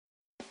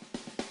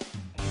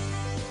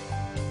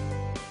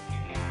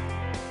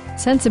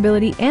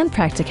Sensibility and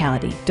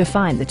practicality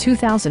define the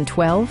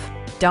 2012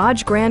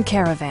 Dodge Grand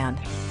Caravan.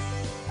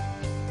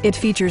 It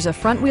features a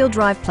front-wheel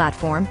drive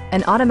platform,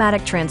 an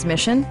automatic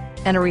transmission,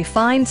 and a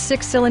refined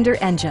 6-cylinder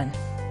engine.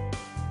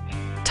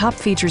 Top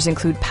features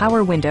include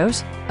power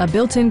windows, a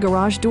built-in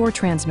garage door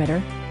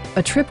transmitter,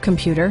 a trip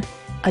computer,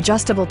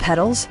 adjustable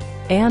pedals,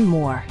 and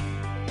more.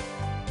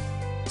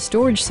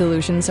 Storage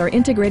solutions are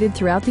integrated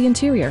throughout the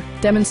interior,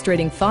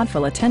 demonstrating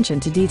thoughtful attention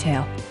to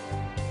detail.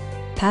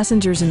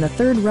 Passengers in the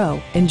third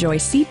row enjoy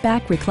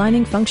seat-back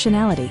reclining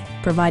functionality,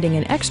 providing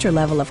an extra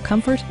level of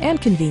comfort and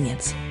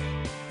convenience.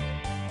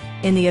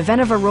 In the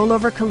event of a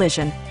rollover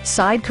collision,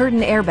 side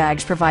curtain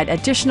airbags provide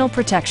additional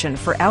protection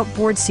for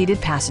outboard seated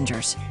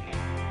passengers.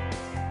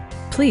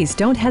 Please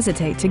don't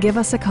hesitate to give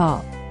us a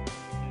call.